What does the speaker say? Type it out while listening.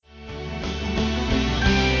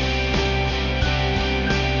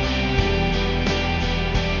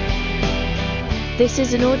This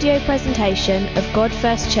is an audio presentation of God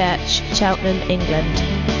First Church, Cheltenham, England.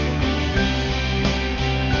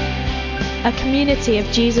 A community of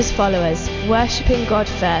Jesus followers, worshipping God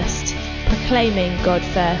first, proclaiming God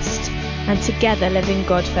first, and together living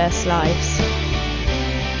God first lives.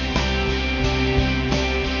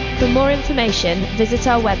 For more information, visit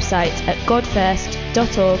our website at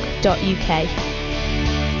godfirst.org.uk.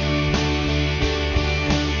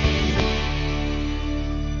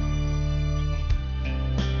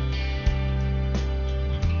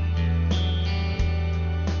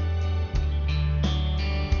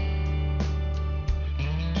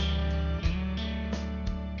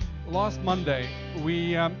 Last Monday,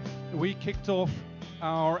 we kicked off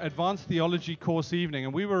our advanced theology course evening,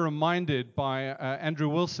 and we were reminded by Andrew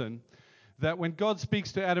Wilson that when God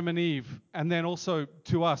speaks to Adam and Eve, and then also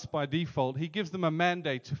to us by default, he gives them a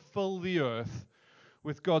mandate to fill the earth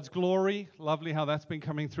with God's glory. Lovely how that's been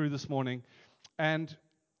coming through this morning. And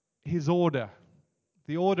his order,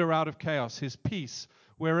 the order out of chaos, his peace,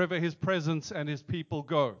 wherever his presence and his people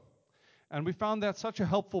go. And we found that such a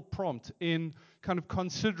helpful prompt in kind of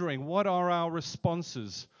considering what are our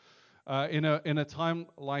responses in a time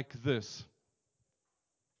like this.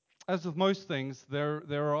 As with most things, there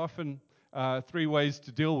are often three ways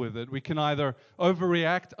to deal with it. We can either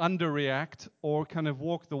overreact, underreact, or kind of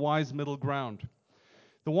walk the wise middle ground.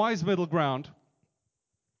 The wise middle ground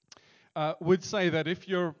would say that if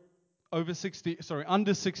you're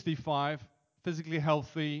under 65, physically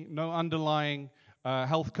healthy, no underlying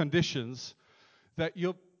health conditions, that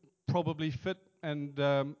you're probably fit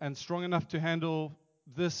and strong enough to handle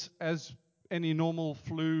this as any normal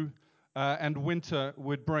flu and winter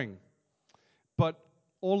would bring. But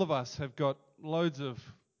all of us have got loads of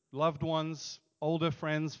loved ones, older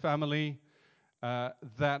friends, family,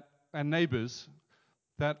 and neighbors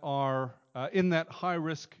that are in that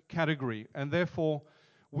high-risk category, and therefore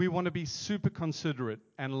we want to be super considerate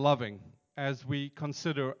and loving as we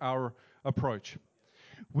consider our approach.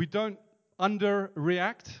 We don't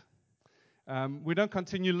underreact. We don't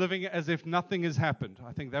continue living as if nothing has happened.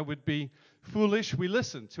 I think that would be foolish. We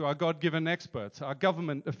listen to our God-given experts, our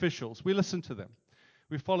government officials. We listen to them.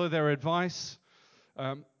 We follow their advice.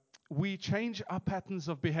 We change our patterns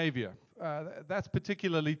of behavior. That's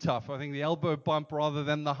particularly tough. I think the elbow bump rather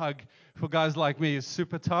than the hug for guys like me is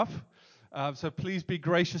super tough. So please be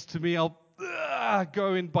gracious to me. I'll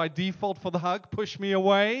go in by default for the hug. Push me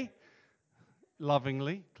away.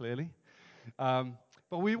 Lovingly, clearly.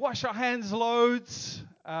 But we wash our hands loads.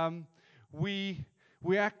 We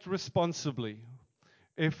act responsibly.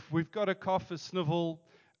 If we've got a cough, a snivel,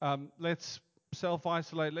 let's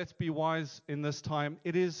self-isolate. Let's be wise in this time.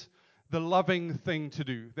 It is the loving thing to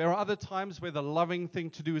do. There are other times where the loving thing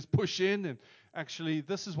to do is push in, and actually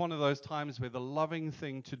this is one of those times where the loving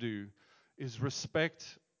thing to do is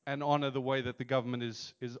respect and honor the way that the government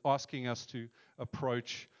is asking us to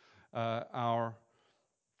approach our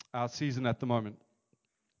season at the moment.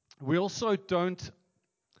 We also don't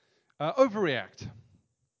overreact.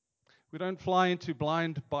 We don't fly into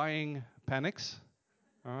blind buying panics.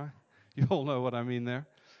 All right, you all know what I mean there.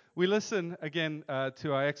 We listen again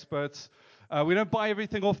to our experts. We don't buy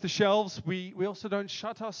everything off the shelves. We also don't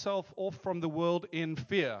shut ourselves off from the world in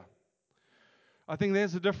fear. I think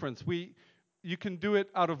there's a difference. You can do it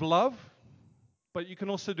out of love, but you can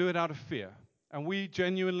also do it out of fear. And we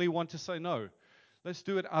genuinely want to say no. Let's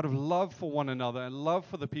do it out of love for one another and love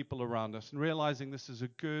for the people around us, and realizing this is a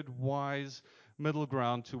good, wise middle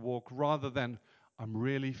ground to walk rather than I'm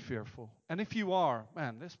really fearful. And if you are,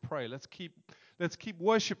 man, let's pray. Let's keep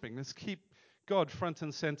worshiping. Let's keep God front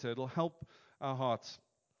and center. It'll help our hearts.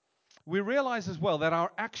 We realize as well that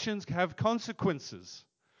our actions have consequences.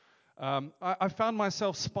 I found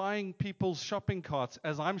myself spying people's shopping carts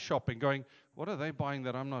as I'm shopping, going, what are they buying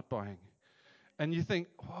that I'm not buying? And you think,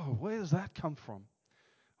 whoa, where does that come from?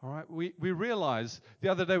 All right, we realized the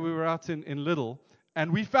other day we were out in Lidl,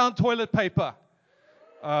 and we found toilet paper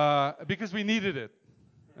because we needed it,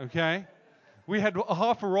 okay? We had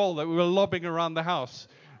half a roll that we were lobbing around the house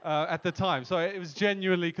at the time, so it was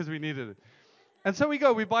genuinely because we needed it. And so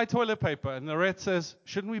we buy toilet paper, and Lorette says,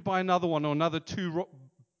 shouldn't we buy another one or another two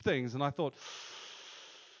things? And I thought,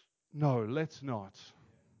 no, let's not.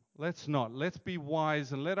 Let's not. Let's be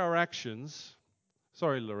wise and let our actions...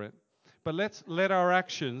 Sorry, Lorette. But let's let our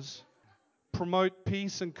actions promote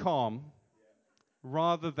peace and calm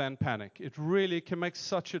rather than panic. It really can make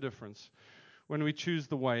such a difference when we choose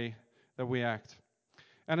the way that we act.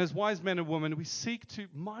 And as wise men and women, we seek to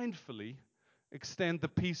mindfully extend the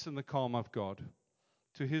peace and the calm of God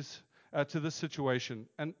to this situation.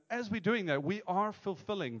 And as we're doing that, we are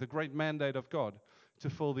fulfilling the great mandate of God to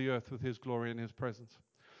fill the earth with His glory and His presence.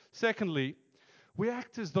 Secondly, we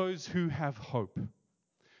act as those who have hope.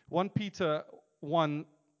 1 Peter 1,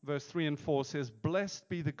 verse 3 and 4 says, "Blessed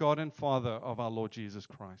be the God and Father of our Lord Jesus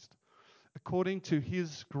Christ. According to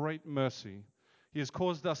His great mercy, He has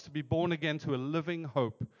caused us to be born again to a living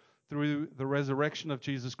hope through the resurrection of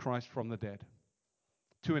Jesus Christ from the dead,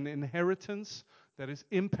 to an inheritance that is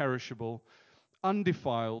imperishable,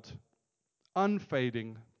 undefiled,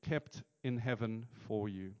 unfading, kept in heaven for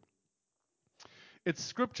you." It's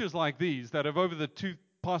scriptures like these that have over the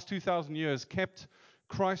past 2,000 years kept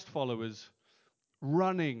Christ followers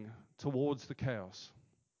running towards the chaos,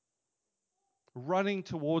 running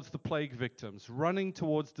towards the plague victims, running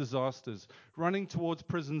towards disasters, running towards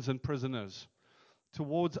prisons and prisoners,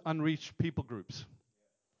 towards unreached people groups.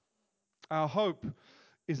 Our hope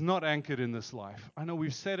is not anchored in this life. I know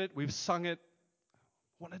we've said it, we've sung it.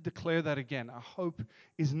 I want to declare that again. Our hope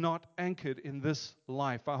is not anchored in this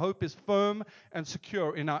life. Our hope is firm and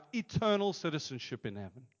secure in our eternal citizenship in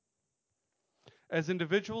heaven. As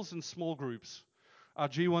individuals and small groups, our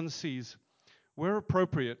G1Cs, where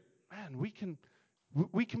appropriate, man, we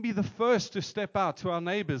can be the first to step out to our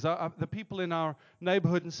neighbors, the people in our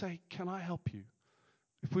neighborhood, and say, "Can I help you?"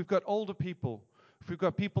 If we've got older people, if we've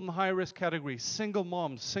got people in the high-risk category, single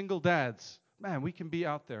moms, single dads, man, we can be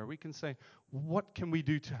out there. We can say, "What can we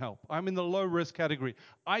do to help?" I'm in the low-risk category.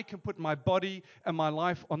 I can put my body and my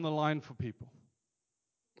life on the line for people.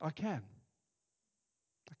 I can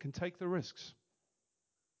take the risks.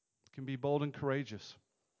 I can be bold and courageous.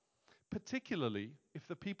 Particularly if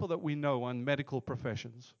the people that we know are in medical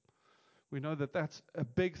professions. We know that that's a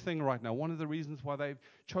big thing right now. One of the reasons why they've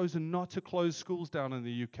chosen not to close schools down in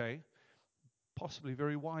the UK, possibly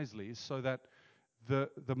very wisely, is so that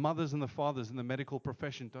the mothers and the fathers in the medical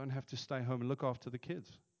profession don't have to stay home and look after the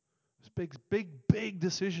kids. It's big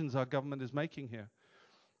decisions our government is making here.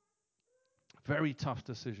 Very tough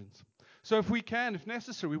decisions. So if we can, if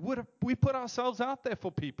necessary, we put ourselves out there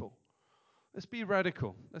for people. Let's be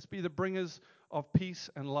radical. Let's be the bringers of peace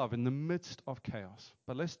and love in the midst of chaos.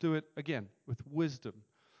 But let's do it, again, with wisdom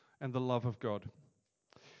and the love of God.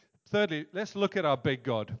 Thirdly, let's look at our big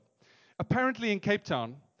God. Apparently in Cape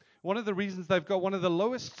Town, one of the reasons they've got one of the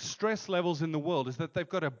lowest stress levels in the world is that they've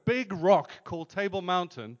got a big rock called Table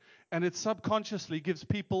Mountain, and it subconsciously gives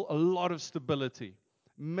people a lot of stability,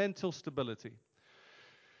 mental stability.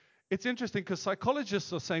 It's interesting because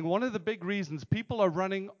psychologists are saying one of the big reasons people are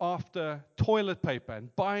running after toilet paper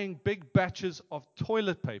and buying big batches of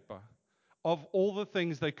toilet paper of all the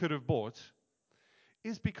things they could have bought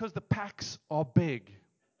is because the packs are big.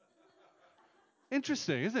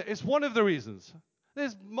 Interesting, isn't it? It's one of the reasons.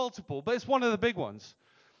 There's multiple, but it's one of the big ones.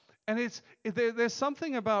 And there's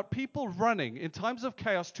something about people running in times of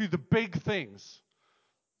chaos to the big things.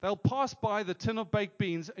 They'll pass by the tin of baked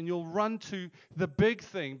beans and you'll run to the big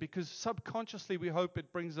thing because subconsciously we hope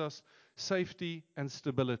it brings us safety and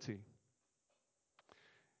stability.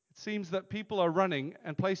 It seems that people are running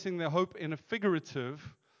and placing their hope in a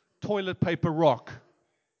figurative toilet paper rock.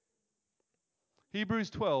 Hebrews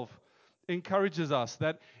 12 encourages us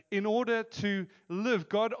that in order to live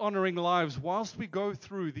God-honoring lives whilst we go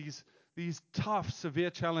through these tough, severe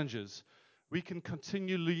challenges, we can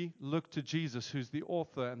continually look to Jesus, who's the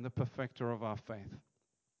author and the perfecter of our faith.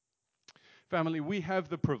 Family, we have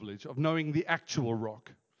the privilege of knowing the actual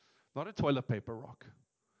rock, not a toilet paper rock,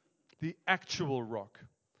 the actual rock,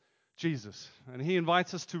 Jesus. And He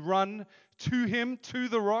invites us to run to Him, to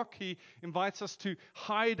the rock. He invites us to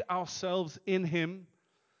hide ourselves in Him,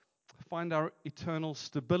 find our eternal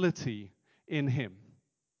stability in Him.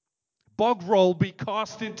 Bog roll, be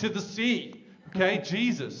cast into the sea. Okay,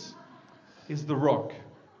 Jesus is the rock,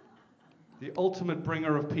 the ultimate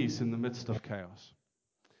bringer of peace in the midst of chaos.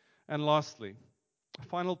 And lastly, a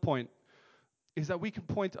final point is that we can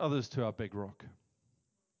point others to our big rock.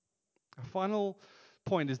 A final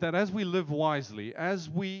point is that as we live wisely, as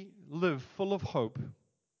we live full of hope,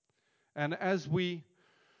 and as we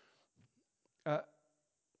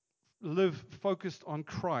live focused on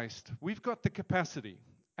Christ, we've got the capacity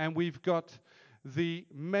and we've got the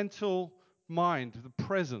mental mind, the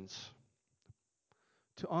presence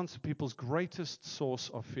to answer people's greatest source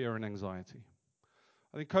of fear and anxiety.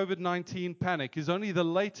 I think COVID-19 panic is only the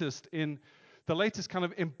latest kind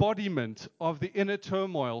of embodiment of the inner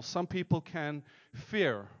turmoil some people can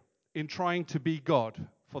fear in trying to be God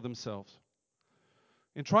for themselves.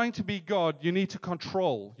 In trying to be God, you need to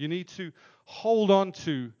control. You need to hold on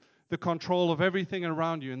to the control of everything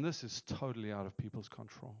around you, and this is totally out of people's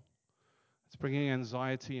control. It's bringing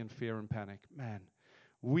anxiety and fear and panic. Man,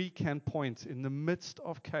 we can point in the midst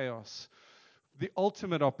of chaos the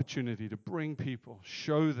ultimate opportunity to bring people,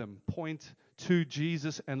 show them, point to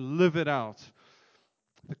Jesus and live it out.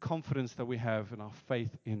 The confidence that we have in our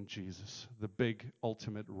faith in Jesus, the big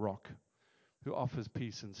ultimate rock who offers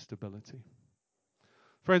peace and stability.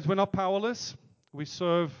 Friends, we're not powerless. We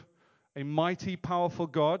serve a mighty, powerful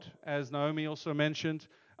God, as Naomi also mentioned,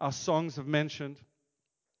 our songs have mentioned.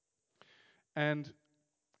 And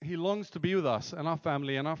He longs to be with us and our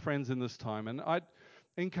family and our friends in this time. And I'd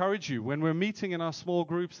encourage you, when we're meeting in our small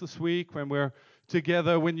groups this week, when we're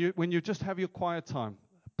together, when you just have your quiet time,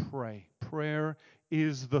 pray. Prayer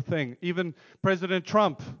is the thing. Even President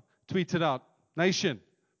Trump tweeted out, "Nation,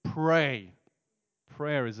 pray."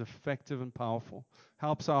 Prayer is effective and powerful.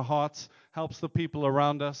 Helps our hearts, helps the people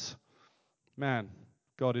around us. Man,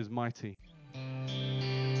 God is mighty.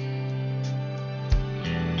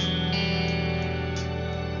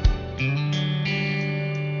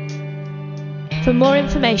 For more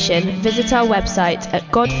information, visit our website at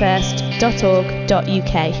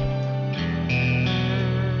godfirst.org.uk.